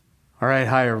All right,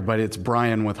 hi everybody. It's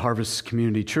Brian with Harvest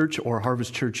Community Church or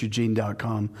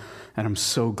harvestchurcheugene.com, and I'm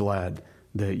so glad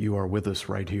that you are with us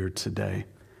right here today.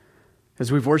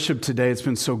 As we've worshiped today, it's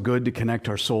been so good to connect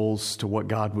our souls to what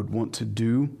God would want to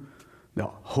do, the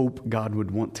hope God would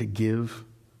want to give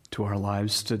to our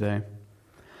lives today.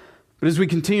 But as we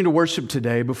continue to worship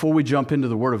today, before we jump into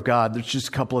the Word of God, there's just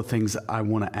a couple of things I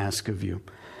want to ask of you.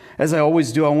 As I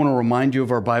always do, I want to remind you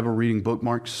of our Bible reading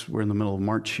bookmarks. We're in the middle of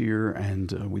March here,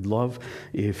 and we'd love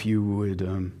if you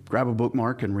would grab a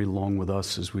bookmark and read along with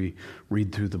us as we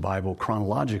read through the Bible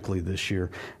chronologically this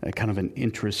year. Kind of an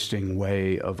interesting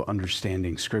way of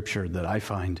understanding Scripture that I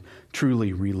find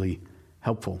truly, really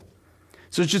helpful.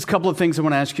 So it's just a couple of things I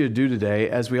want to ask you to do today.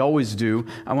 As we always do,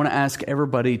 I want to ask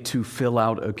everybody to fill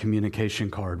out a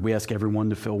communication card. We ask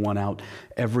everyone to fill one out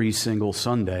every single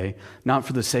Sunday, not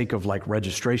for the sake of like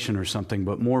registration or something,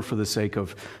 but more for the sake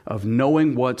of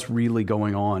knowing what's really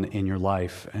going on in your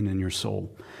life and in your soul.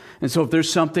 And so if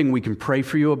there's something we can pray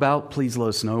for you about, please let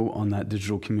us know on that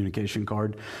digital communication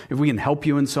card. If we can help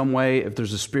you in some way, if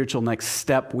there's a spiritual next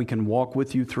step we can walk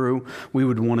with you through, we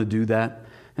would want to do that.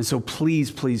 And so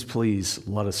please, please, please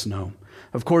let us know.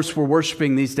 Of course, we're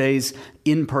worshiping these days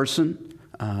in person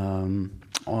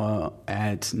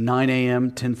at 9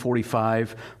 a.m.,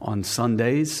 10:45 on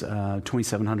Sundays,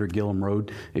 2700 Gillum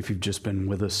Road, if you've just been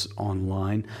with us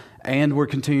online. And we're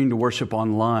continuing to worship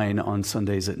online on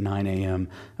Sundays at 9 a.m.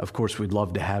 Of course, we'd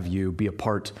love to have you be a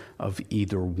part of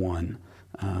either one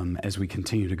as we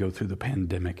continue to go through the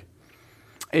pandemic.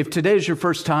 If today is your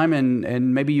first time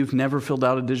and maybe you've never filled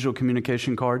out a digital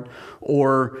communication card,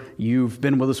 or you've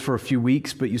been with us for a few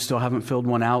weeks but you still haven't filled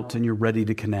one out and you're ready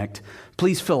to connect,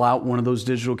 please fill out one of those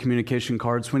digital communication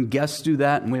cards. When guests do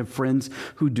that, and we have friends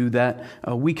who do that,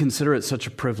 we consider it such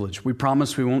a privilege. We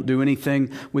promise we won't do anything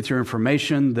with your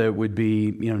information that would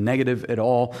be negative at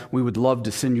all. We would love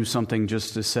to send you something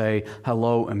just to say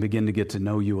hello and begin to get to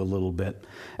know you a little bit.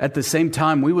 At the same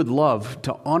time, we would love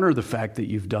to honor the fact that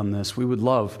you've done this. We would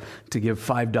love to give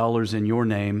 $5 in your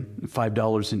name,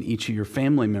 $5 in each of your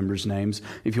family members' names,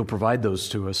 if you'll provide those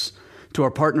to us, to our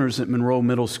partners at Monroe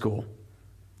Middle School.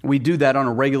 We do that on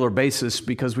a regular basis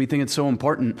because we think it's so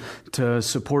important to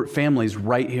support families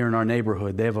right here in our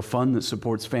neighborhood. They have a fund that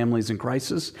supports families in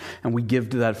crisis, and we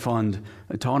give to that fund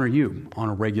to honor you on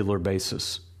a regular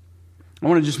basis. I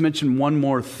want to just mention one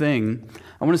more thing.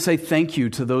 I want to say thank you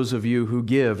to those of you who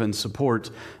give and support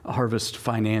Harvest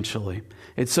financially.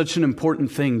 It's such an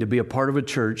important thing to be a part of a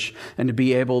church and to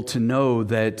be able to know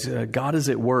that God is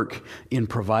at work in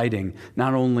providing,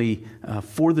 not only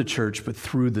for the church, but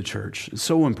through the church. It's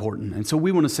so important. And so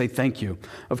we want to say thank you.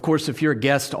 Of course, if you're a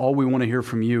guest, all we want to hear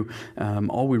from you,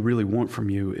 all we really want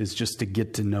from you is just to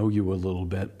get to know you a little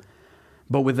bit.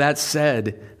 But with that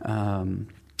said,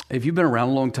 if you've been around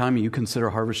a long time and you consider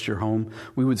Harvest your home,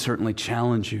 we would certainly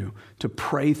challenge you to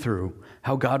pray through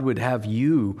how God would have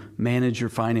you manage your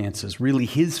finances, really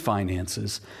His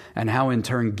finances, and how in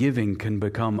turn giving can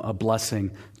become a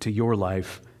blessing to your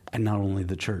life and not only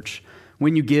the church.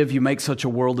 When you give, you make such a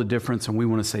world of difference, and we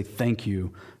want to say thank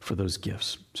you for those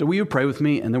gifts. So will you pray with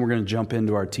me, and then we're going to jump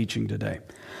into our teaching today.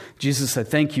 Jesus, I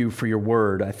thank you for your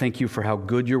word. I thank you for how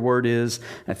good your word is.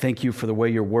 I thank you for the way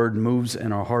your word moves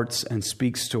in our hearts and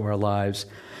speaks to our lives.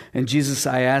 And Jesus,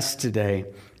 I ask today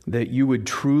that you would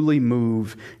truly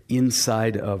move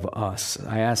inside of us.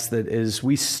 I ask that as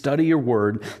we study your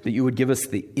word, that you would give us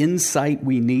the insight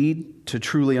we need to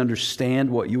truly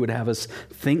understand what you would have us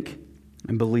think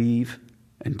and believe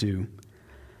and do.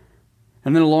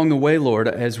 And then along the way, Lord,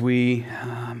 as we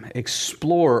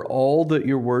explore all that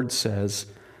your word says,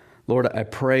 Lord, I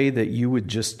pray that you would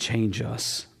just change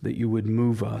us, that you would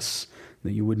move us,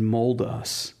 that you would mold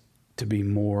us to be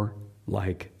more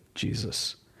like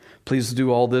Jesus. Please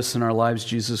do all this in our lives,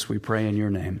 Jesus, we pray in your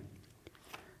name.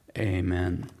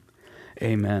 Amen.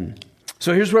 Amen.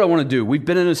 So here's what I want to do. We've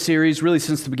been in a series really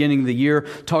since the beginning of the year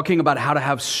talking about how to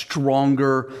have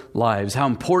stronger lives, how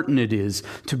important it is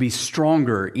to be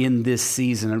stronger in this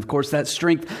season. And of course, that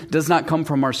strength does not come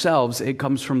from ourselves. It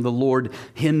comes from the Lord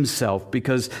himself,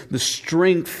 because the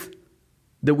strength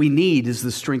that we need is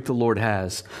the strength the Lord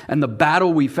has. And the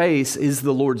battle we face is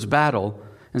the Lord's battle.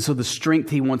 And so the strength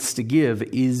he wants to give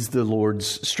is the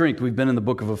Lord's strength. We've been in the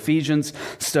book of Ephesians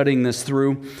studying this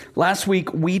through. Last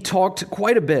week, we talked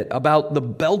quite a bit about the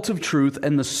belt of truth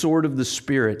and the sword of the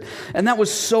Spirit. And that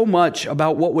was so much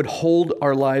about what would hold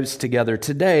our lives together.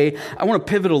 Today, I want to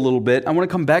pivot a little bit. I want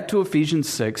to come back to Ephesians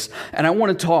 6, and I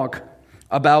want to talk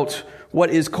about what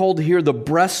is called here the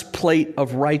breastplate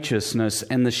of righteousness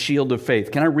and the shield of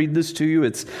faith. Can I read this to you?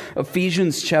 It's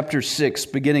Ephesians chapter 6,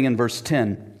 beginning in verse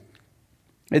 10.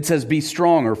 It says, be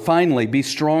strong, or finally, be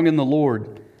strong in the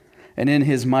Lord and in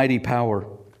his mighty power.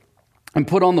 And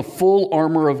put on the full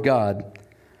armor of God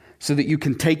so that you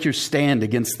can take your stand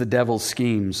against the devil's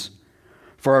schemes.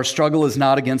 For our struggle is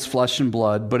not against flesh and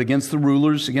blood, but against the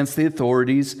rulers, against the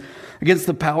authorities, against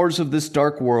the powers of this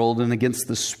dark world, and against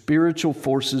the spiritual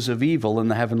forces of evil in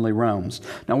the heavenly realms.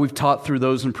 Now, we've taught through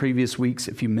those in previous weeks.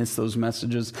 If you missed those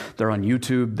messages, they're on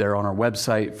YouTube, they're on our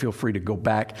website. Feel free to go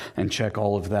back and check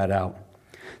all of that out.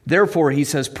 Therefore, he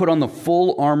says, put on the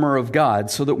full armor of God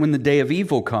so that when the day of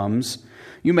evil comes,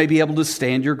 you may be able to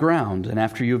stand your ground. And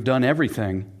after you have done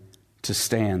everything, to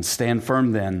stand. Stand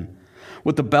firm then,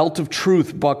 with the belt of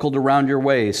truth buckled around your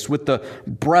waist, with the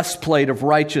breastplate of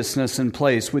righteousness in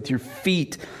place, with your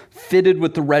feet fitted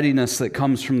with the readiness that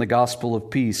comes from the gospel of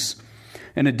peace.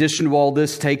 In addition to all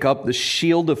this, take up the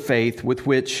shield of faith with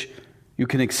which you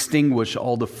can extinguish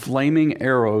all the flaming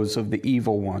arrows of the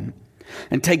evil one.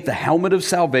 And take the helmet of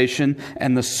salvation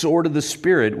and the sword of the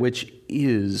Spirit, which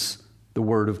is the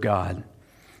Word of God.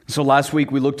 So last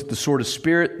week we looked at the sword of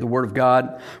Spirit, the Word of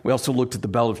God. We also looked at the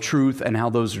belt of truth and how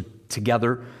those are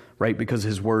together, right? Because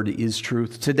his word is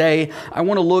truth. Today, I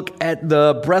want to look at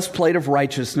the breastplate of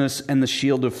righteousness and the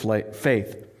shield of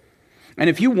faith. And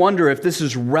if you wonder if this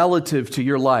is relative to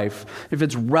your life, if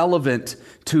it's relevant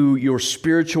to your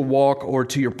spiritual walk or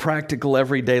to your practical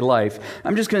everyday life,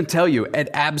 I'm just going to tell you, it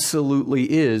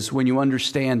absolutely is when you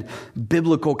understand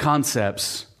biblical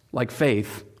concepts like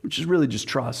faith, which is really just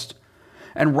trust,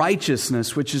 and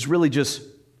righteousness, which is really just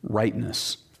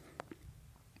rightness.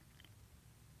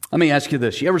 Let me ask you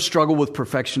this. You ever struggle with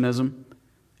perfectionism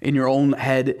in your own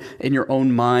head, in your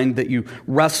own mind, that you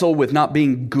wrestle with not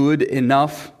being good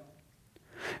enough?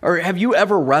 Or have you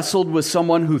ever wrestled with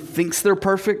someone who thinks they're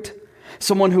perfect?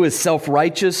 Someone who is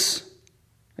self-righteous?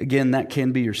 Again, that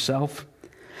can be yourself.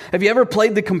 Have you ever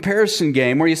played the comparison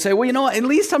game where you say, well, you know what, at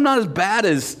least I'm not as bad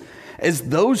as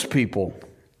those people?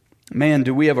 Man,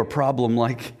 do we have a problem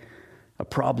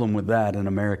with that in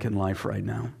American life right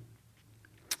now?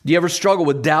 Do you ever struggle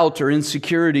with doubt or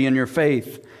insecurity in your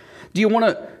faith? Do you want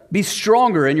to be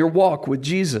stronger in your walk with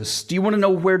Jesus? Do you want to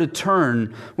know where to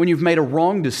turn when you've made a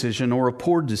wrong decision or a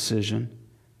poor decision?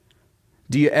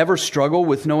 Do you ever struggle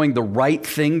with knowing the right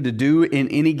thing to do in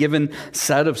any given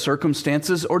set of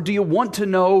circumstances? Or do you want to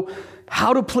know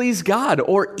how to please God,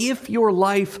 or if your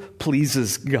life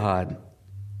pleases God?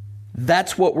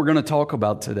 That's what we're going to talk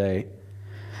about today.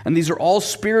 And these are all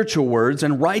spiritual words,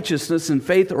 and righteousness and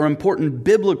faith are important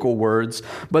biblical words,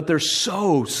 but they're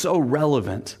so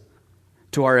relevant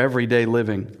to our everyday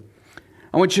living.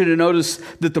 I want you to notice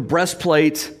that the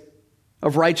breastplate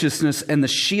of righteousness and the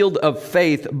shield of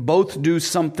faith both do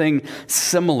something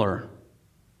similar.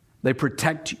 They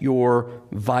protect your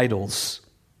vitals.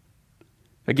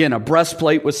 Again, a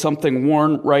breastplate was something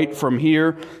worn right from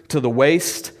here to the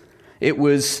waist. It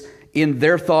was, in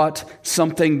their thought,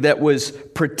 something that was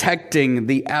protecting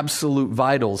the absolute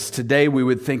vitals. Today we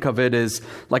would think of it as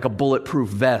like a bulletproof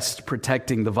vest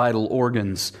protecting the vital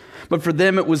organs. But for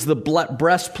them it was the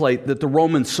breastplate that the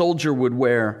Roman soldier would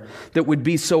wear that would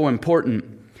be so important.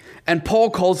 And Paul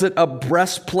calls it a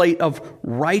breastplate of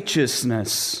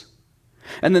righteousness.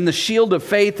 And then the shield of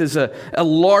faith is a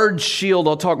large shield.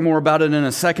 I'll talk more about it in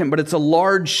a second, but it's a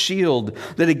large shield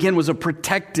that again was a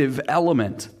protective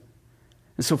element.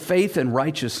 And so faith and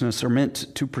righteousness are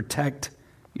meant to protect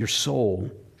your soul,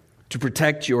 to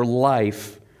protect your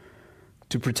life,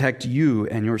 to protect you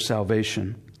and your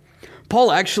salvation.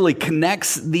 Paul actually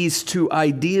connects these two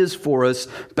ideas for us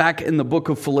back in the book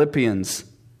of Philippians.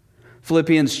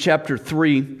 Philippians chapter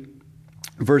 3,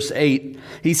 verse 8,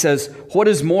 he says, "What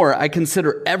is more, I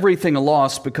consider everything a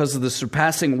loss because of the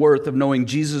surpassing worth of knowing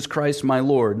Jesus Christ my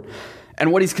Lord."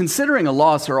 And what he's considering a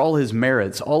loss are all his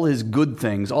merits, all his good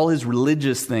things, all his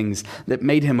religious things that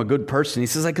made him a good person. He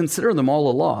says, I consider them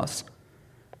all a loss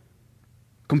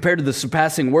compared to the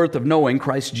surpassing worth of knowing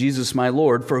Christ Jesus my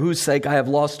Lord, for whose sake I have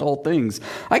lost all things.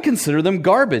 I consider them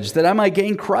garbage, that I might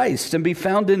gain Christ and be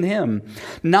found in him,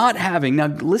 not having, now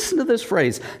listen to this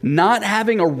phrase, not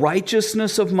having a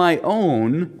righteousness of my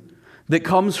own that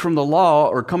comes from the law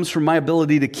or comes from my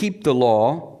ability to keep the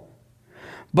law,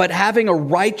 but having a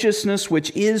righteousness which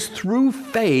is through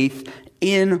faith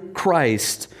in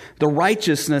Christ, the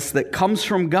righteousness that comes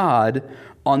from God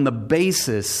on the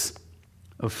basis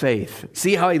of faith.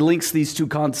 See how he links these two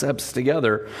concepts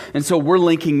together? And so we're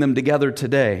linking them together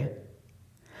today.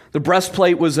 The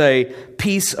breastplate was a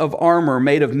piece of armor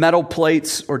made of metal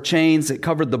plates or chains that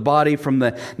covered the body from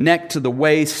the neck to the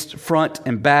waist, front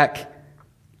and back.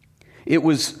 It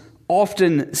was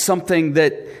often something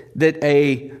that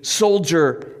a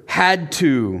soldier had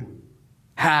to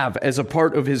have as a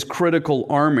part of his critical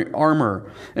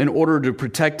armor in order to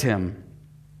protect him.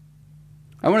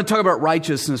 I want to talk about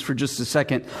righteousness for just a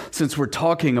second, since we're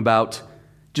talking about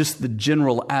just the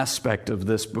general aspect of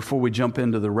this before we jump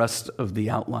into the rest of the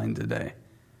outline today.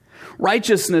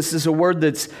 Righteousness is a word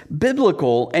that's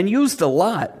biblical and used a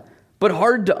lot, but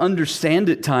hard to understand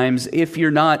at times if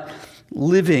you're not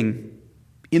living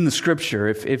in the Scripture.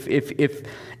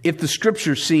 If the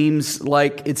Scripture seems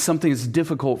like it's something that's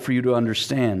difficult for you to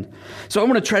understand. So I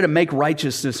want to try to make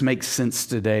righteousness make sense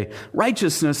today.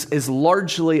 Righteousness is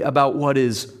largely about what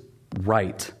is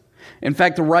right. In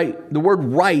fact, the word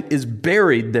right is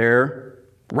buried there,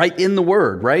 right in the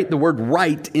word, right? The word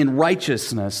right in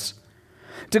righteousness.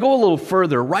 To go a little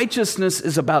further, righteousness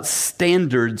is about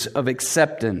standards of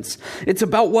acceptance. It's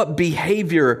about what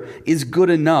behavior is good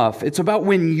enough. It's about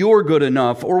when you're good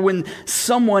enough or when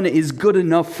someone is good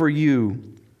enough for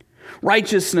you.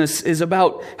 Righteousness is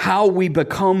about how we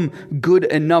become good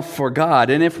enough for God.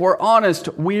 And if we're honest,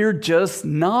 we're just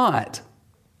not.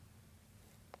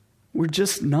 We're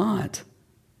just not.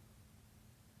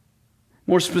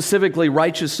 More specifically,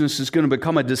 righteousness is going to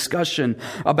become a discussion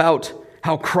about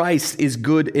how Christ is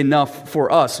good enough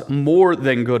for us, more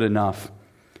than good enough.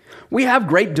 We have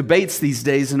great debates these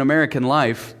days in American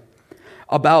life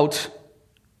about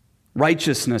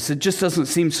righteousness. It just doesn't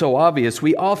seem so obvious.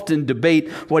 We often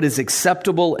debate what is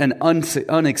acceptable and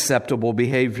unacceptable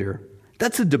behavior.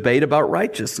 That's a debate about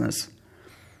righteousness.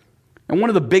 And one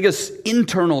of the biggest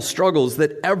internal struggles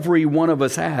that every one of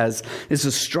us has is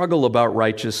a struggle about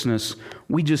righteousness.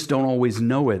 We just don't always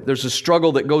know it. There's a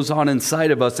struggle that goes on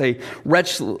inside of us, a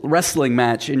wrestling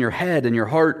match in your head and your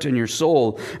heart and your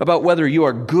soul about whether you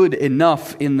are good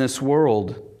enough in this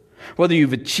world, whether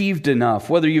you've achieved enough,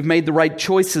 whether you've made the right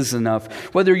choices enough,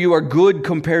 whether you are good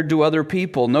compared to other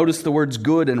people. Notice the words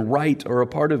good and right are a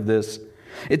part of this.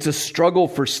 It's a struggle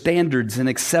for standards and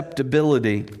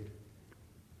acceptability.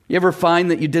 You ever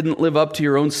find that you didn't live up to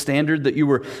your own standard, that you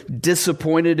were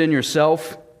disappointed in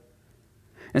yourself?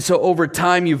 And so over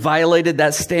time you violated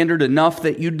that standard enough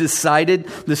that you decided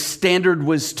the standard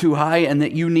was too high and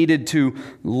that you needed to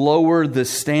lower the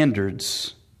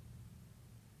standards.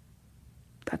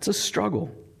 That's a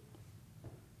struggle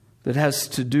that has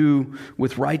to do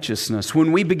with righteousness.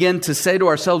 When we begin to say to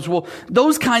ourselves, well,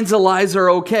 those kinds of lies are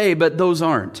okay, but those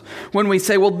aren't. When we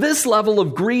say, well, this level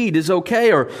of greed is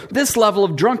okay, or this level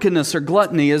of drunkenness or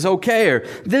gluttony is okay, or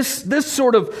this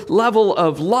sort of level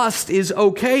of lust is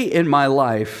okay in my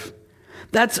life.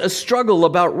 That's a struggle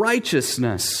about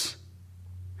righteousness,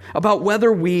 about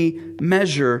whether we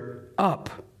measure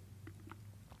up.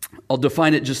 I'll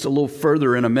define it just a little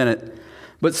further in a minute.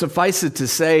 But suffice it to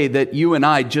say that you and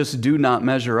I just do not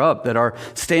measure up, that our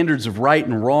standards of right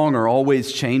and wrong are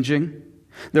always changing,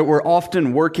 that we're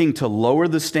often working to lower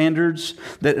the standards,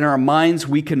 that in our minds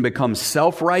we can become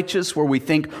self-righteous where we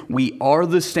think we are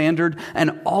the standard,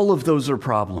 and all of those are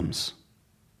problems.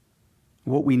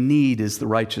 What we need is the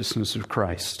righteousness of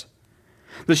Christ.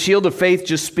 The shield of faith,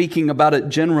 just speaking about it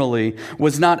generally,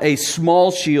 was not a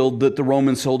small shield that the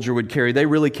Roman soldier would carry. They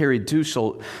really carried two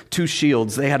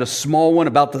shields. They had a small one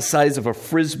about the size of a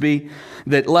frisbee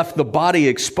that left the body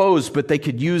exposed, but they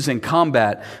could use in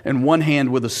combat, in one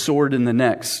hand with a sword in the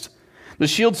next. The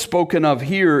shield spoken of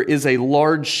here is a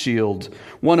large shield,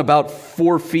 one about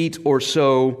 4 feet or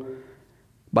so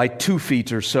by 2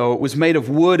 feet or so. It was made of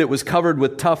wood. It was covered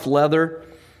with tough leather.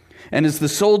 And as the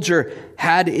soldier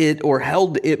had it or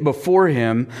held it before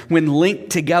him, when linked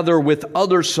together with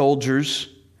other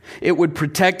soldiers, it would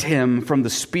protect him from the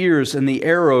spears and the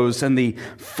arrows and the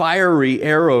fiery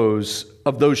arrows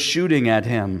of those shooting at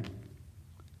him.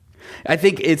 I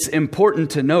think it's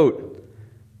important to note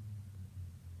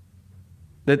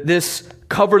that this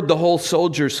covered the whole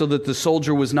soldier so that the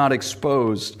soldier was not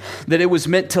exposed, that it was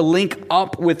meant to link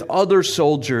up with other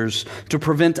soldiers to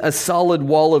prevent a solid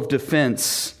wall of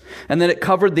defense, and that it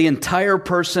covered the entire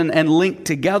person and linked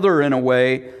together in a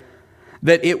way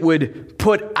that it would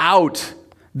put out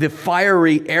the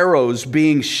fiery arrows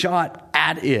being shot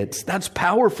at it. That's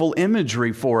powerful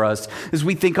imagery for us as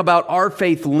we think about our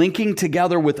faith linking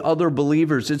together with other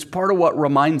believers. It's part of what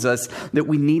reminds us that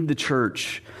we need the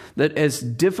church, that as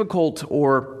difficult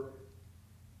or,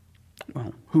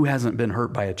 well, who hasn't been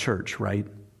hurt by a church, right?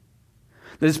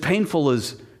 That as painful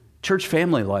as church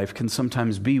family life can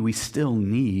sometimes be, we still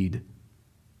need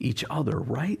each other,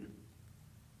 right?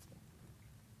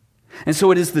 And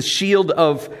so it is the shield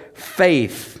of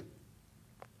faith.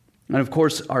 And of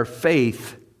course, our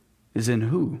faith is in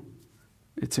who?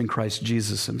 It's in Christ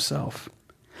Jesus himself.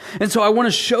 And so I want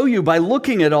to show you by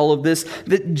looking at all of this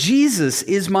that Jesus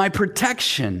is my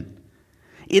protection.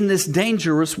 in this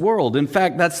dangerous world. In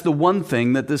fact, that's the one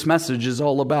thing that this message is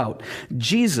all about.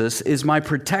 Jesus is my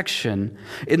protection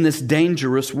in this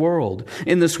dangerous world,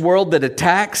 in this world that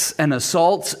attacks and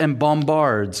assaults and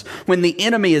bombards. When the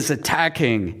enemy is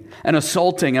attacking and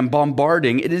assaulting and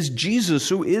bombarding, it is Jesus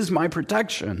who is my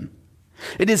protection.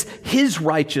 It is His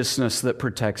righteousness that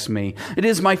protects me. It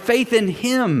is my faith in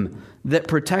Him that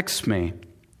protects me.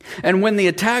 And when the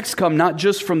attacks come not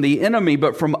just from the enemy,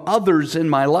 but from others in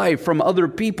my life, from other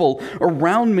people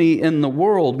around me in the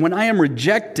world, when I am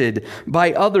rejected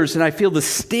by others and I feel the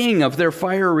sting of their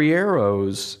fiery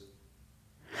arrows,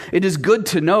 it is good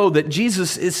to know that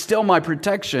Jesus is still my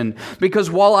protection,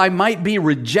 because while I might be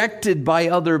rejected by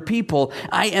other people,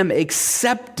 I am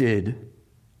accepted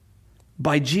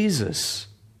by Jesus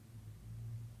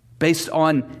based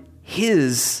on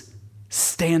His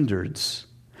standards.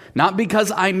 Not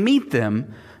because I meet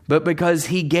them, but because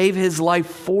He gave His life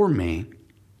for me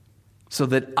so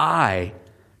that I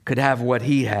could have what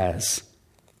He has,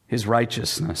 His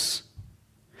righteousness.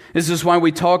 This is why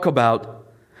we talk about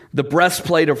the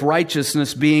breastplate of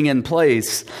righteousness being in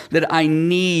place, that I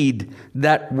need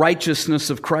that righteousness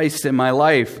of Christ in my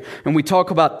life. And we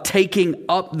talk about taking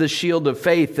up the shield of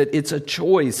faith, that it's a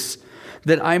choice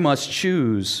that I must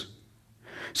choose.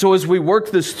 So as we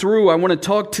work this through, I want to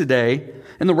talk today,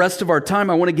 and the rest of our time,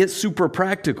 I want to get super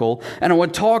practical, and I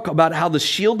want to talk about how the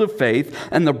shield of faith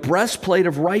and the breastplate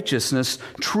of righteousness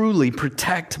truly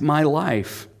protect my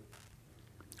life.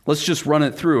 Let's just run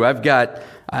it through. I've got,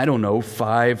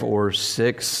 5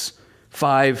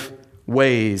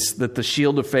 ways that the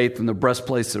shield of faith and the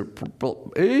breastplate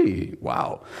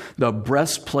the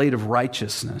breastplate of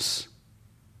righteousness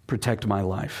protect my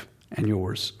life and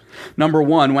yours. Number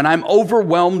 1, when I'm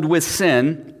overwhelmed with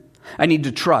sin, I need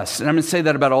to trust. And I'm going to say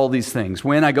that about all these things.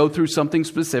 When I go through something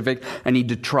specific, I need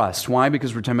to trust. Why?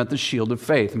 Because we're talking about the shield of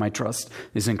faith. My trust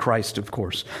is in Christ, of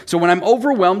course. So when I'm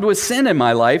overwhelmed with sin in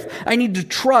my life, I need to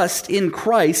trust in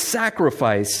Christ's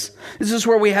sacrifice. This is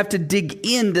where we have to dig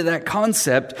into that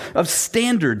concept of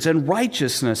standards and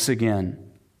righteousness again.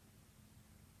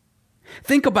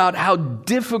 Think about how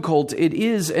difficult it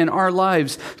is in our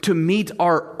lives to meet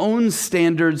our own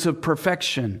standards of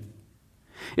perfection.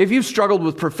 If you've struggled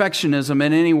with perfectionism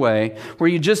in any way, where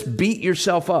you just beat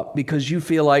yourself up because you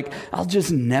feel like, I'll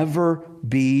just never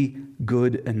be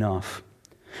good enough.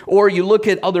 Or you look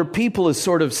at other people as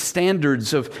sort of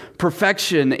standards of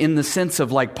perfection in the sense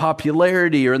of like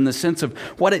popularity, or in the sense of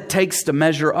what it takes to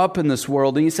measure up in this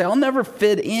world. And you say, I'll never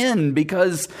fit in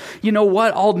because, you know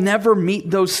what, I'll never meet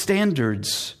those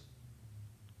standards.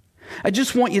 I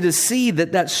just want you to see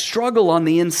that that struggle on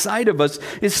the inside of us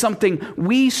is something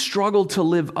we struggle to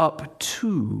live up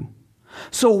to.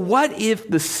 So what if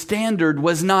the standard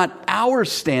was not our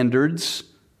standards,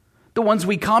 the ones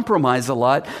we compromise a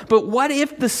lot, but what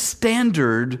if the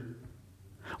standard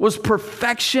was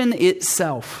perfection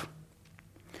itself?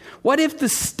 What if the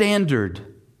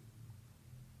standard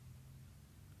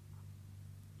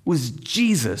was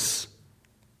Jesus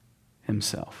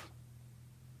Himself?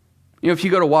 You know, if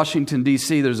you go to Washington,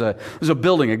 D.C., there's a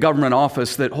building, a government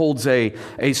office that holds a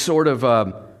sort of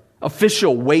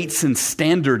official weights and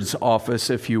standards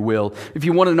office, if you will. If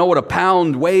you want to know what a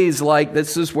pound weighs like,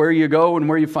 this is where you go and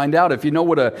where you find out. If you know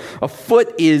what a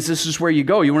foot is, this is where you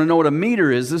go. You want to know what a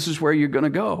meter is, this is where you're going to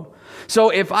go.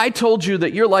 So if I told you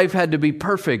that your life had to be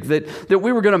perfect, that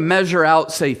we were going to measure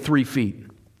out, say, 3 feet,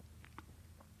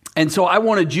 and so I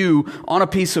wanted you on a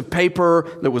piece of paper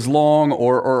that was long,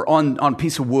 or on a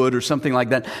piece of wood or something like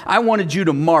that, I wanted you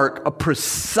to mark a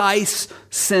precise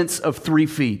sense of 3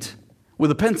 feet with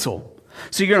a pencil.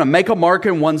 So you're going to make a mark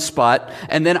in one spot,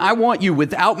 and then I want you,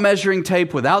 without measuring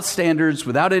tape, without standards,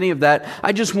 without any of that,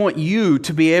 I just want you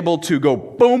to be able to go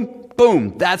boom,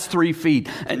 boom, that's 3 feet,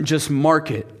 and just mark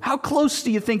it. How close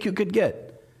do you think you could get?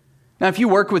 Now, if you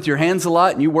work with your hands a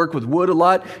lot and you work with wood a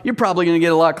lot, you're probably going to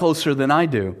get a lot closer than I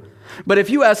do. But if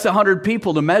you asked 100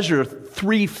 people to measure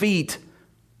 3 feet,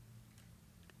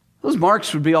 those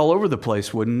marks would be all over the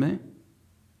place, wouldn't they?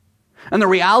 And the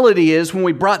reality is, when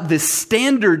we brought this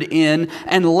standard in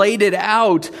and laid it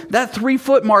out, that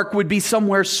 3-foot mark would be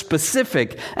somewhere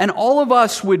specific. And all of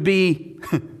us would be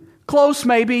close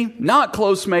maybe, not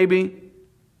close maybe,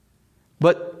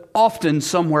 but often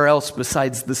somewhere else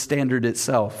besides the standard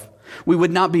itself. We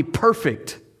would not be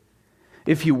perfect,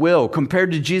 if you will.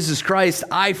 Compared to Jesus Christ,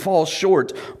 I fall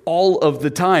short all of the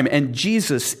time. And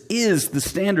Jesus is the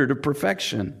standard of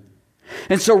perfection.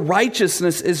 And so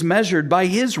righteousness is measured by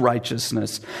His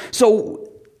righteousness. So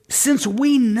since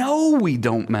we know we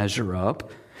don't measure up,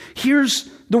 here's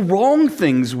the wrong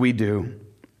things we do.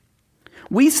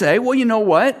 We say, well, you know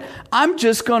what? I'm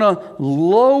just going to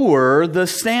lower the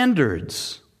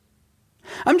standards.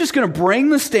 I'm just going to bring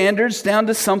the standards down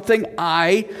to something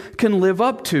I can live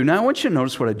up to. Now, I want you to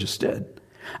notice what I just did.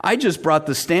 I just brought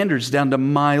the standards down to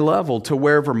my level, to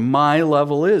wherever my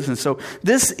level is. And so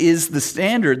this is the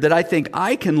standard that I think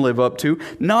I can live up to,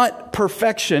 not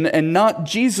perfection and not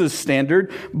Jesus'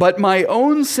 standard, but my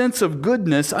own sense of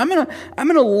goodness. I'm going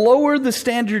to lower the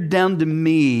standard down to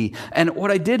me. And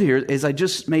what I did here is I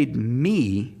just made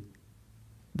me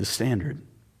the standard.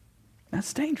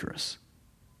 That's dangerous.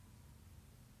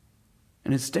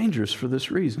 And it's dangerous for this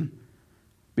reason.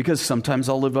 Because sometimes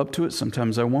I'll live up to it,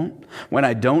 sometimes I won't. When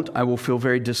I don't, I will feel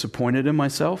very disappointed in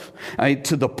myself.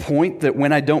 To the point that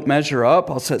when I don't measure up,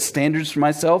 I'll set standards for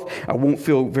myself. I won't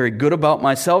feel very good about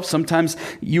myself. Sometimes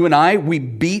you and I, we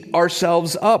beat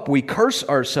ourselves up. We curse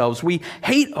ourselves. We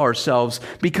hate ourselves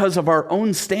because of our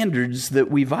own standards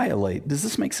that we violate. Does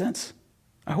this make sense?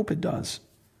 I hope it does.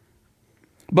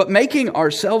 But making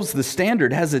ourselves the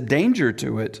standard has a danger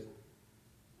to it.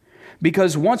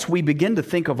 Because once we begin to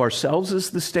think of ourselves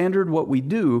as the standard, what we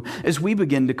do is we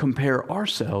begin to compare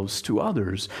ourselves to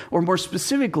others. Or more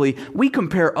specifically, we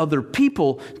compare other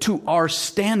people to our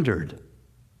standard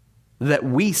that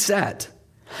we set.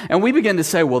 And we begin to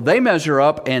say, well, they measure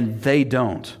up and they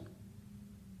don't.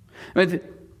 I mean,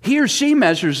 he or she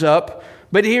measures up,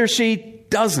 but he or she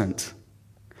doesn't.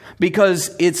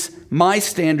 Because it's my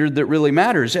standard that really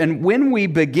matters. And when we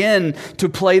begin to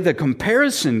play the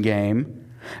comparison game,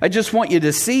 I just want you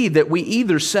to see that we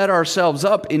either set ourselves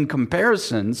up in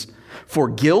comparisons for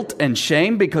guilt and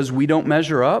shame because we don't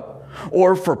measure up,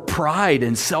 or for pride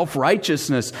and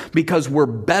self-righteousness because we're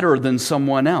better than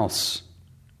someone else.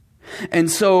 And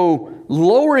so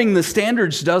lowering the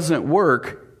standards doesn't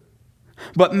work,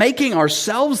 but making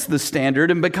ourselves the standard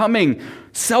and becoming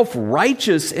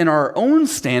self-righteous in our own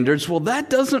standards, well, that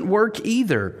doesn't work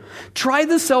either. Try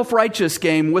the self-righteous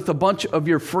game with a bunch of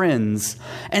your friends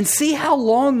and see how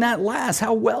long that lasts,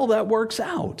 how well that works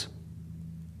out.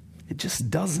 It just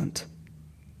doesn't.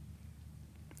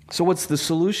 So what's the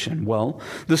solution? Well,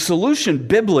 the solution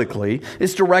biblically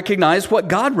is to recognize what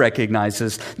God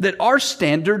recognizes, that our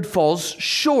standard falls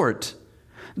short.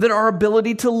 That our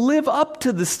ability to live up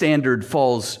to the standard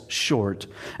falls short.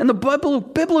 And the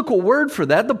biblical word for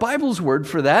that, the Bible's word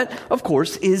for that, of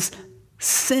course, is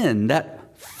sin,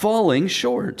 that falling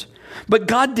short. But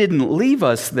God didn't leave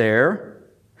us there.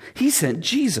 He sent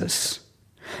Jesus.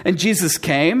 And Jesus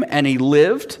came and He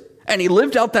lived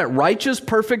out that righteous,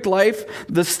 perfect life,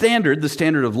 the standard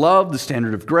of love, the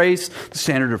standard of grace, the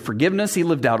standard of forgiveness. He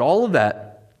lived out all of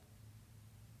that.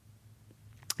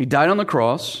 He died on the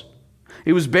cross.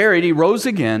 He was buried, He rose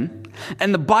again,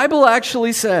 and the Bible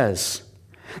actually says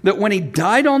that when He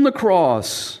died on the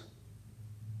cross,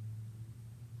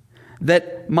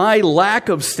 that my lack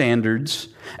of standards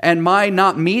and my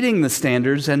not meeting the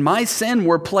standards and my sin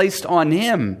were placed on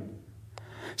Him.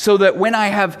 So that when I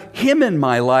have Him in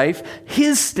my life,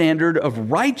 His standard of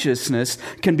righteousness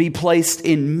can be placed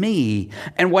in me.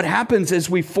 And what happens is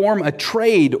we form a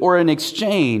trade or an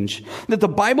exchange. That the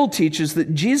Bible teaches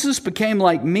that Jesus became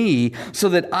like me so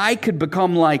that I could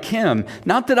become like Him.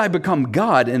 Not that I become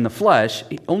God in the flesh,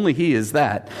 only He is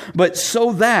that. But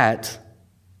so that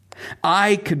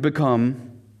I could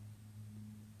become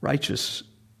righteous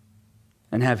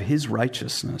and have His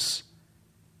righteousness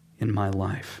in my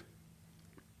life.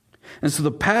 And so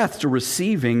the path to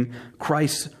receiving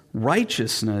Christ's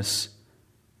righteousness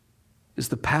is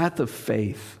the path of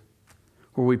faith,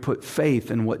 where we put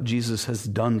faith in what Jesus has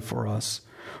done for us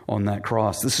on that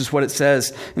cross. This is what it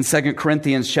says in 2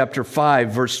 Corinthians chapter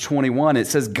 5, verse 21. It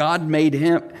says, God made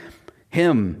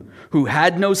him who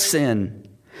had no sin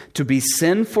to be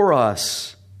sin for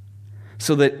us,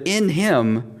 so that in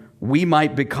Him we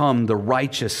might become the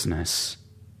righteousness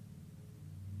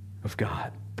of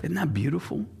God. Isn't that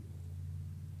beautiful?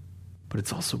 But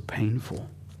it's also painful.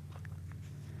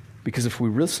 Because if we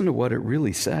listen to what it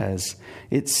really says,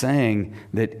 it's saying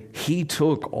that He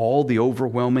took all the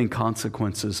overwhelming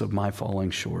consequences of my falling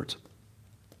short.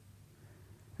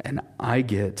 And I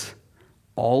get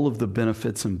all of the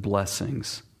benefits and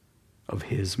blessings of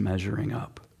His measuring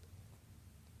up.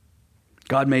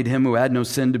 God made Him who had no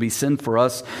sin to be sin for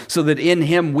us, so that in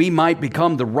Him we might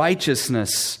become the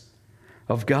righteousness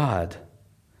of God.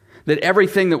 That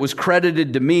everything that was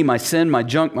credited to me, my sin, my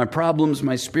junk, my problems,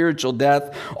 my spiritual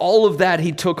death, all of that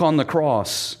He took on the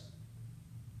cross.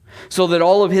 So that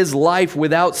all of His life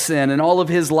without sin and all of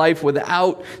His life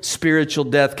without spiritual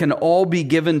death can all be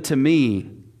given to me.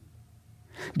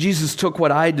 Jesus took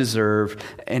what I deserve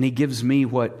and He gives me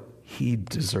what He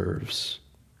deserves.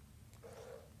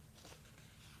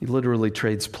 He literally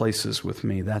trades places with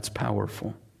me. That's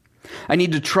powerful. I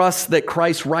need to trust that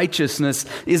Christ's righteousness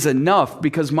is enough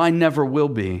because mine never will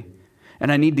be.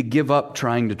 And I need to give up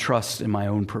trying to trust in my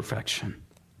own perfection.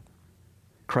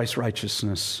 Christ's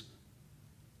righteousness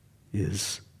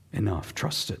is enough.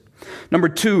 Trust it. Number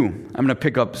 2, I'm going to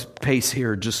pick up pace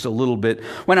here just a little bit.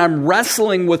 When I'm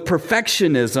wrestling with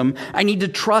perfectionism, I need to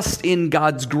trust in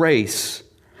God's grace.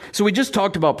 So we just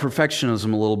talked about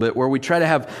perfectionism a little bit, where we try to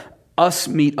have us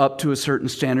meet up to a certain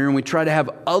standard, and we try to have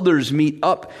others meet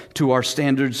up to our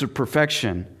standards of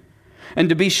perfection. And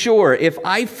to be sure, if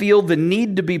I feel the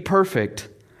need to be perfect,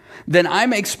 then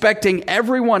I'm expecting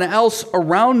everyone else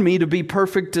around me to be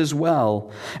perfect as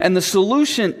well. And the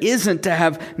solution isn't to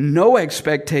have no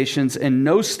expectations and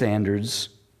no standards,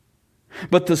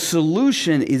 but the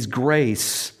solution is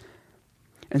grace.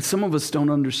 And some of us don't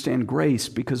understand grace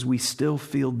because we still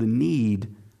feel the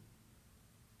need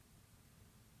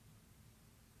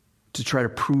to try to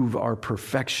prove our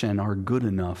perfection, our good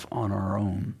enough on our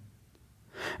own.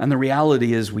 And the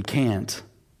reality is we can't.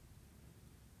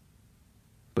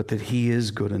 But that He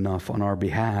is good enough on our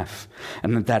behalf,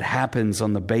 and that happens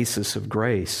on the basis of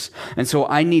grace. And so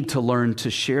I need to learn to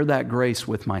share that grace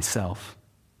with myself.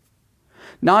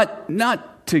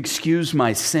 Not to excuse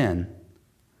my sin.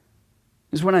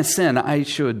 Because when I sin, I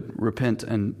should repent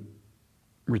and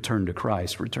return to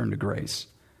Christ, return to grace.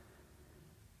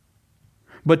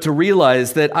 But to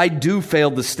realize that I do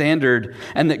fail the standard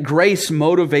and that grace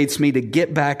motivates me to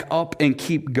get back up and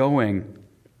keep going.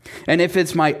 And if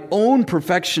it's my own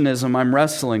perfectionism I'm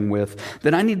wrestling with,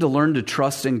 then I need to learn to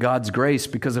trust in God's grace,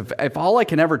 because if all I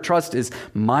can ever trust is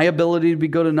my ability to be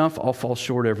good enough, I'll fall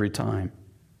short every time.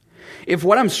 If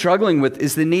what I'm struggling with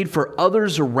is the need for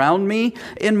others around me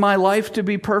in my life to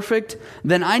be perfect,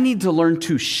 then I need to learn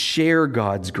to share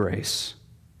God's grace.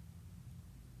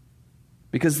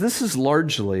 Because this is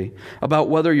largely about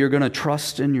whether you're going to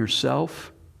trust in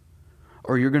yourself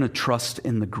or you're going to trust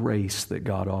in the grace that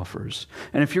God offers.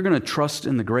 And if you're going to trust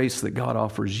in the grace that God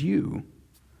offers you,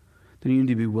 then you need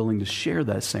to be willing to share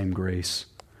that same grace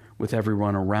with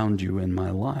everyone around you in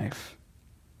my life,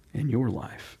 in your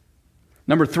life.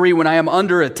 Number 3, when I am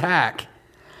under attack,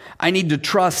 I need to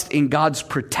trust in God's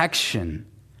protection.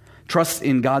 Trust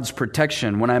in God's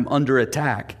protection when I'm under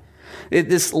attack.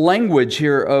 This language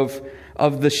here of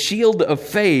the shield of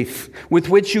faith with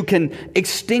which you can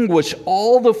extinguish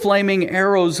all the flaming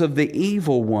arrows of the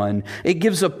evil one. It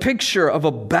gives a picture of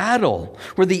a battle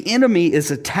where the enemy is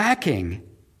attacking.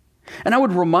 And I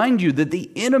would remind you that the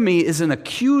enemy is an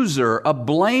accuser, a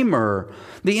blamer.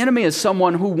 The enemy is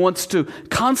someone who wants to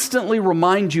constantly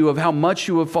remind you of how much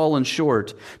you have fallen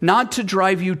short, not to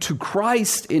drive you to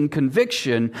Christ in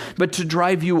conviction, but to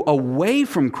drive you away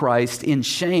from Christ in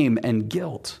shame and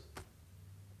guilt.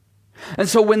 And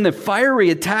so when the fiery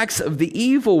attacks of the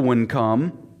evil one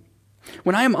come,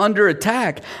 when I am under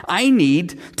attack, I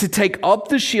need to take up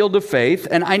the shield of faith,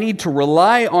 and I need to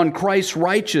rely on Christ's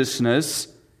righteousness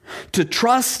to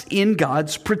trust in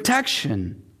God's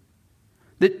protection.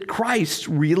 That Christ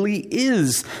really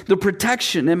is the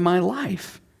protection in my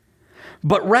life.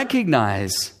 But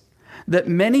recognize that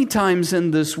many times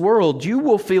in this world, you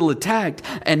will feel attacked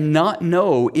and not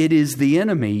know it is the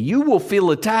enemy. You will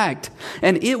feel attacked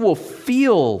and it will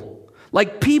feel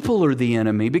like people are the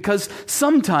enemy, because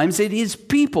sometimes it is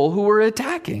people who are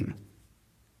attacking.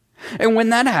 And when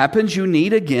that happens, you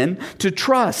need again to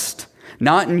trust,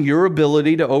 not in your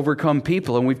ability to overcome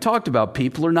people. And we've talked about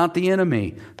people are not the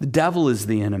enemy. The devil is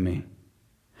the enemy.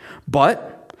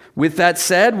 But with that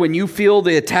said, when you feel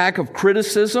the attack of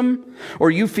criticism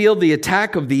or you feel the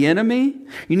attack of the enemy,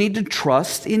 you need to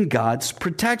trust in God's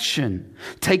protection.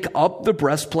 Take up the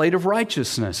breastplate of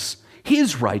righteousness,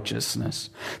 His righteousness.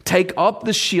 Take up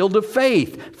the shield of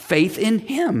faith, faith in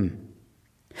Him.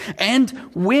 And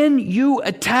when you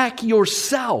attack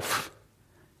yourself,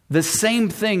 the same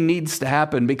thing needs to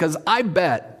happen, because I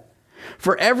bet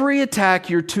for every attack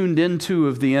you're tuned into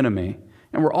of the enemy,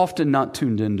 and we're often not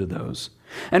tuned into those,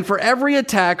 and for every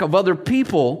attack of other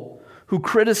people who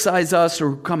criticize us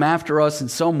or who come after us in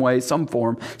some way, some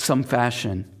form, some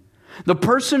fashion, the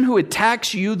person who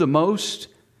attacks you the most,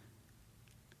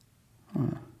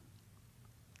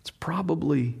 it's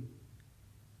probably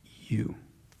you.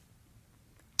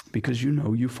 Because you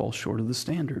know you fall short of the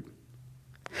standard.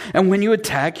 And when you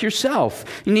attack yourself,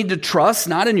 you need to trust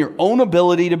not in your own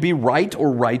ability to be right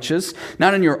or righteous,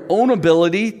 not in your own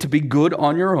ability to be good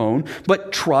on your own,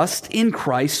 but trust in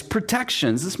Christ's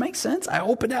protection. Does this make sense? I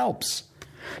hope it helps.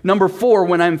 Number 4,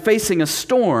 when I'm facing a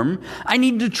storm, I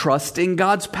need to trust in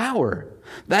God's power.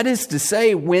 That is to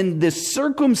say, when the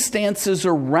circumstances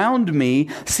around me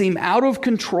seem out of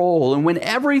control and when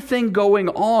everything going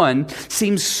on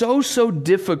seems so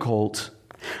difficult,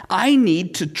 I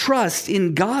need to trust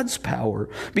in God's power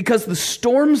because the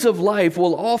storms of life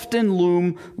will often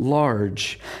loom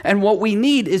large. And what we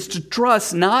need is to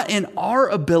trust not in our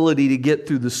ability to get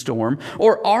through the storm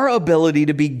or our ability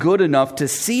to be good enough to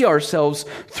see ourselves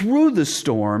through the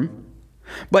storm,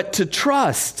 but to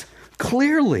trust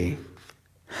clearly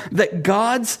that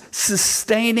God's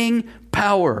sustaining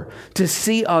power to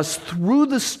see us through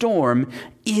the storm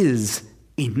is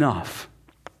enough.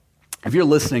 If you're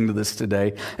listening to this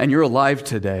today and you're alive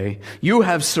today, you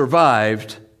have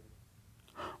survived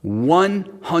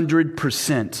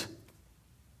 100%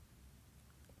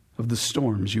 of the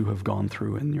storms you have gone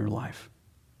through in your life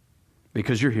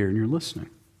because you're here and you're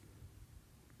listening.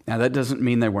 Now, that doesn't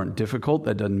mean they weren't difficult.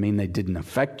 That doesn't mean they didn't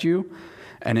affect you.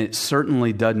 And it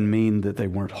certainly doesn't mean that they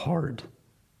weren't hard.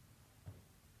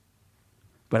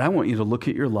 But I want you to look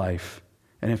at your life,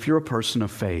 and if you're a person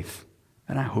of faith,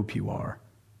 and I hope you are,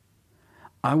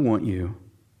 I want you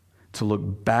to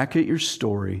look back at your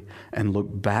story and look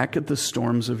back at the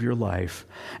storms of your life,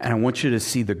 and I want you to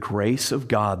see the grace of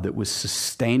God that was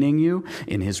sustaining you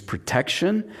in His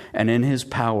protection and in His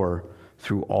power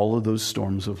through all of those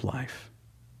storms of life.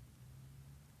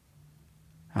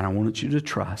 And I want you to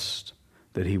trust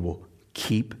that He will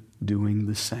keep doing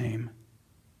the same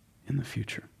in the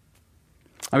future.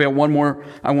 I've got one more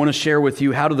I want to share with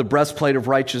you. How do the breastplate of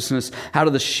righteousness, how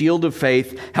do the shield of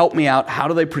faith help me out? How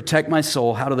do they protect my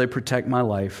soul? How do they protect my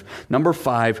life? Number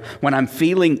 5, when I'm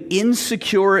feeling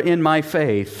insecure in my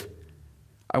faith,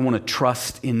 I want to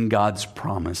trust in God's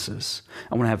promises.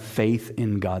 I want to have faith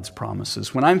in God's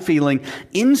promises. When I'm feeling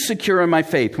insecure in my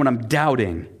faith, when I'm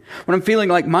doubting, when I'm feeling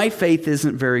like my faith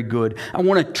isn't very good, I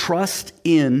want to trust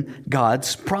in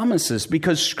God's promises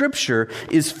because Scripture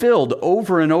is filled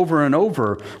over and over and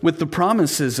over with the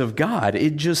promises of God.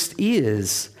 It just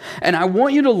is. And I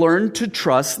want you to learn to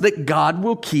trust that God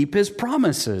will keep His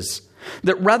promises.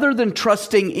 That rather than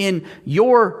trusting in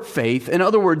your faith, in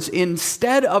other words,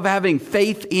 instead of having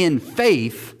faith in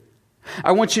faith,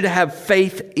 I want you to have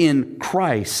faith in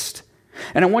Christ.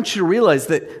 And I want you to realize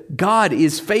that God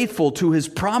is faithful to His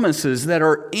promises that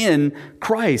are in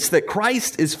Christ, that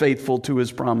Christ is faithful to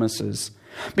His promises.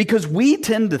 Because we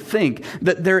tend to think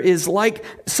that there is like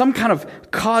some kind of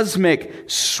cosmic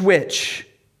switch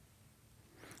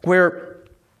where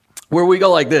we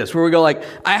go like this, where we go like,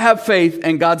 I have faith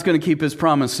and God's going to keep His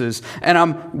promises. And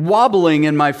I'm wobbling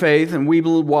in my faith, and we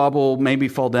wobble, maybe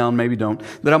fall down, maybe don't.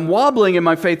 That I'm wobbling in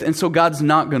my faith, and so God's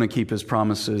not going to keep His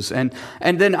promises. And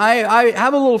then I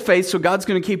have a little faith, so God's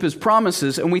going to keep His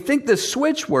promises. And we think this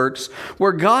switch works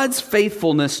where God's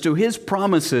faithfulness to His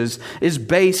promises is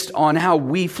based on how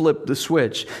we flip the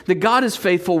switch. That God is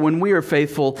faithful when we are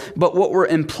faithful, but what we're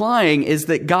implying is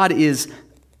that God is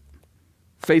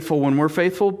faithful when we're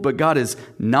faithful, but God is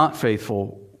not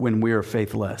faithful when we are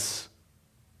faithless.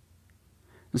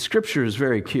 The Scripture is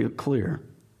very clear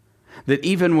that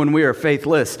even when we are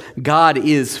faithless, God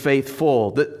is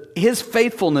faithful. That His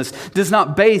faithfulness does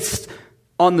not based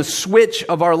on the switch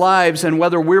of our lives and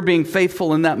whether we're being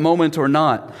faithful in that moment or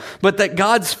not, but that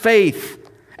God's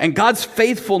faith and God's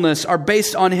faithfulness are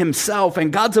based on Himself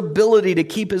and God's ability to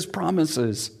keep His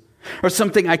promises. Or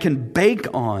something I can bank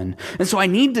on. And so I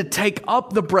need to take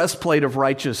up the breastplate of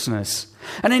righteousness.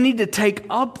 And I need to take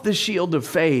up the shield of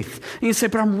faith. And you say,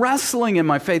 but I'm wrestling in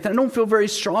my faith. I don't feel very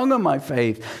strong in my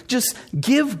faith. Just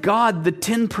give God the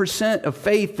 10% of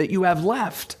faith that you have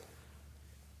left.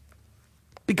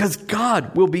 Because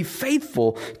God will be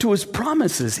faithful to His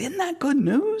promises. Isn't that good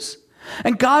news?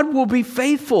 And God will be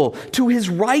faithful to His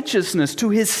righteousness, to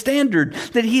His standard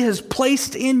that He has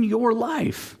placed in your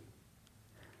life.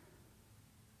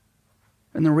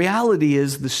 And the reality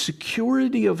is the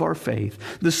security of our faith,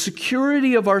 the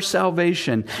security of our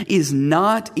salvation is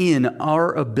not in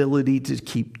our ability to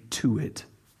keep to it.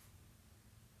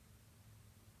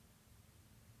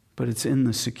 But it's in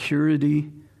the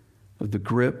security of the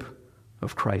grip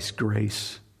of Christ's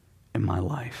grace in my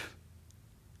life.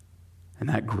 And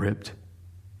that grip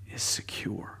is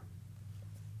secure.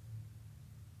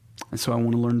 And so I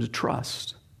want to learn to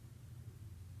trust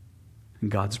in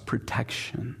God's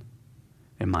protection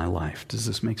in my life. Does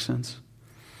this make sense?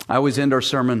 I always end our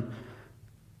sermon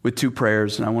with 2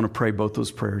 prayers, and I want to pray both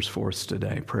those prayers for us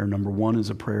today. Prayer number 1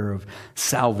 is a prayer of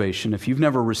salvation. If you've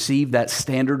never received that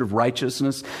standard of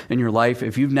righteousness in your life,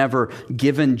 if you've never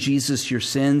given Jesus your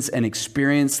sins and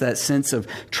experienced that sense of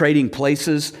trading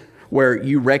places where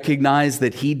you recognize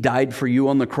that He died for you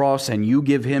on the cross and you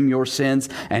give Him your sins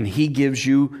and He gives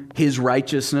you His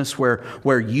righteousness,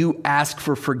 where you ask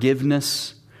for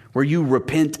forgiveness, where you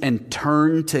repent and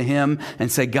turn to Him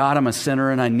and say, God, I'm a sinner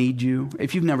and I need you.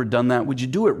 If you've never done that, would you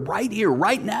do it right here,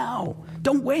 right now?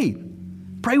 Don't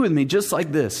wait. Pray with me just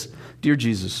like this. Dear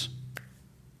Jesus,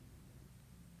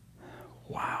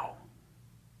 wow.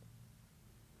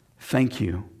 Thank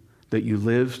you that you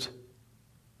lived,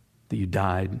 that you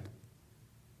died,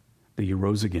 that you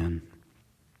rose again.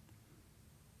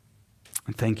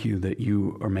 And thank you that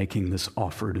you are making this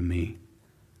offer to me.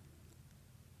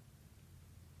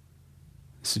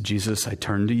 So Jesus, I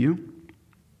turn to you.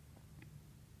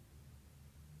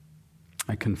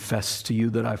 I confess to you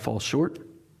that I fall short.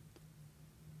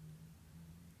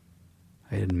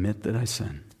 I admit that I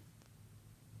sin.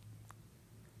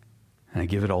 And I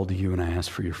give it all to you and I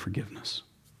ask for your forgiveness.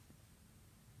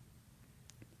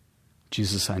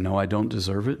 Jesus, I know I don't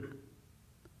deserve it,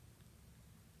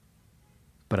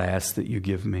 but I ask that you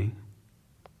give me,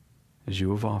 as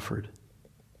you have offered,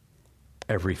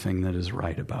 everything that is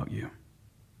right about you.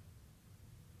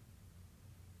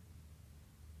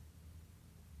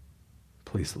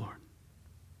 Please, Lord.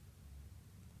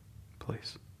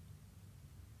 Please.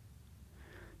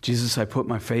 Jesus, I put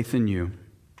my faith in you.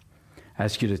 I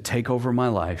ask you to take over my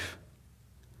life,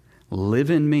 live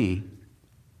in me,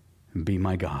 and be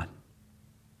my God.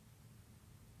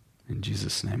 In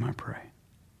Jesus' name I pray.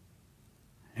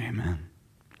 Amen.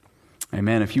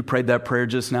 Amen. If you prayed that prayer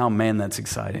just now, man, that's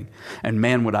exciting. And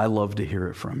man, would I love to hear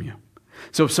it from you.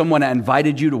 So if someone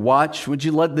invited you to watch, would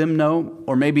you let them know?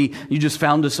 Or maybe you just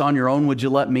found us on your own, would you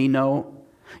let me know?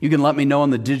 You can let me know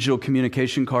on the digital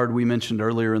communication card we mentioned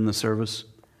earlier in the service.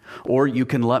 Or you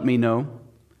can let me know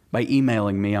by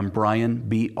emailing me. I'm Brian,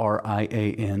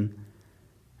 B-R-I-A-N,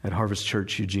 at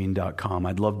harvestchurcheugene.com.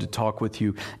 I'd love to talk with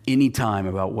you anytime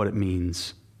about what it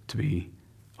means to be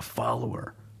a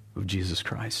follower of Jesus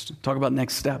Christ. Talk about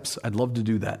next steps. I'd love to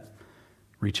do that.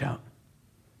 Reach out.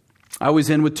 I always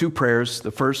end with two prayers.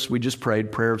 The first we just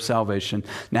prayed, prayer of salvation.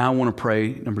 Now I want to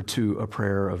pray, number two, a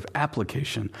prayer of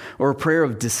application or a prayer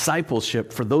of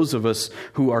discipleship for those of us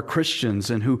who are Christians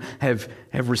and who have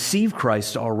received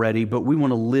Christ already, but we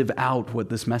want to live out what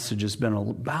this message has been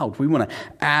about. We want to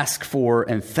ask for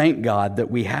and thank God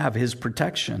that we have His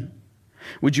protection.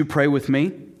 Would you pray with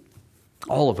me?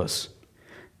 All of us.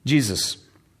 Jesus,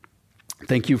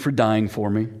 thank you for dying for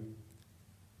me.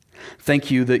 Thank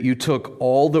you that you took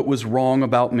all that was wrong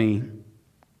about me and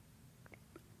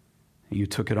you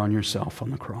took it on yourself on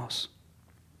the cross.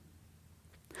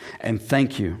 And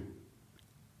thank you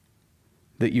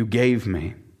that you gave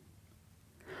me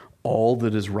all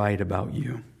that is right about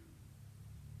you.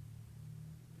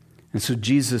 And so,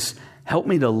 Jesus, help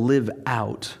me to live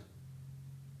out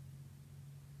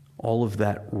all of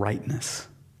that rightness.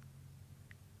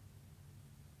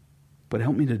 But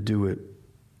help me to do it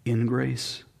in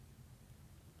grace,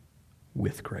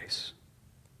 with grace.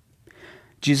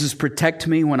 Jesus, protect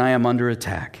me when I am under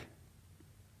attack.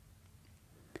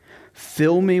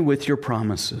 Fill me with your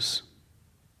promises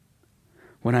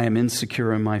when I am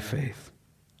insecure in my faith.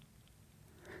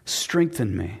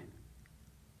 Strengthen me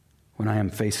when I am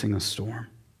facing a storm.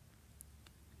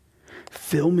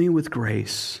 Fill me with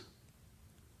grace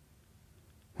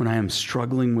when I am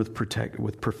struggling with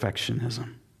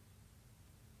perfectionism.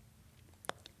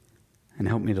 And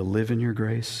help me to live in your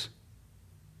grace,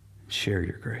 share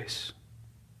your grace.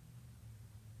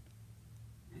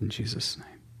 In Jesus'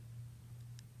 name.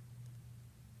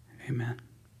 Amen.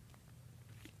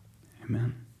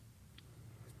 Amen.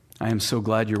 I am so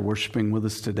glad you're worshiping with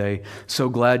us today. So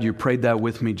glad you prayed that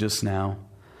with me just now.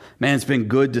 Man, it's been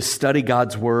good to study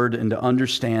God's Word and to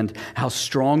understand how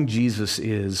strong Jesus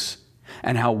is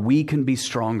and how we can be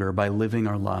stronger by living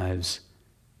our lives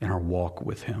in our walk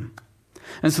with Him.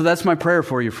 And so that's my prayer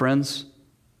for you, friends.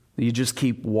 That you just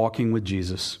keep walking with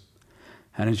Jesus.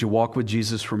 And as you walk with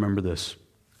Jesus, remember this: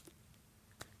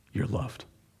 you're loved.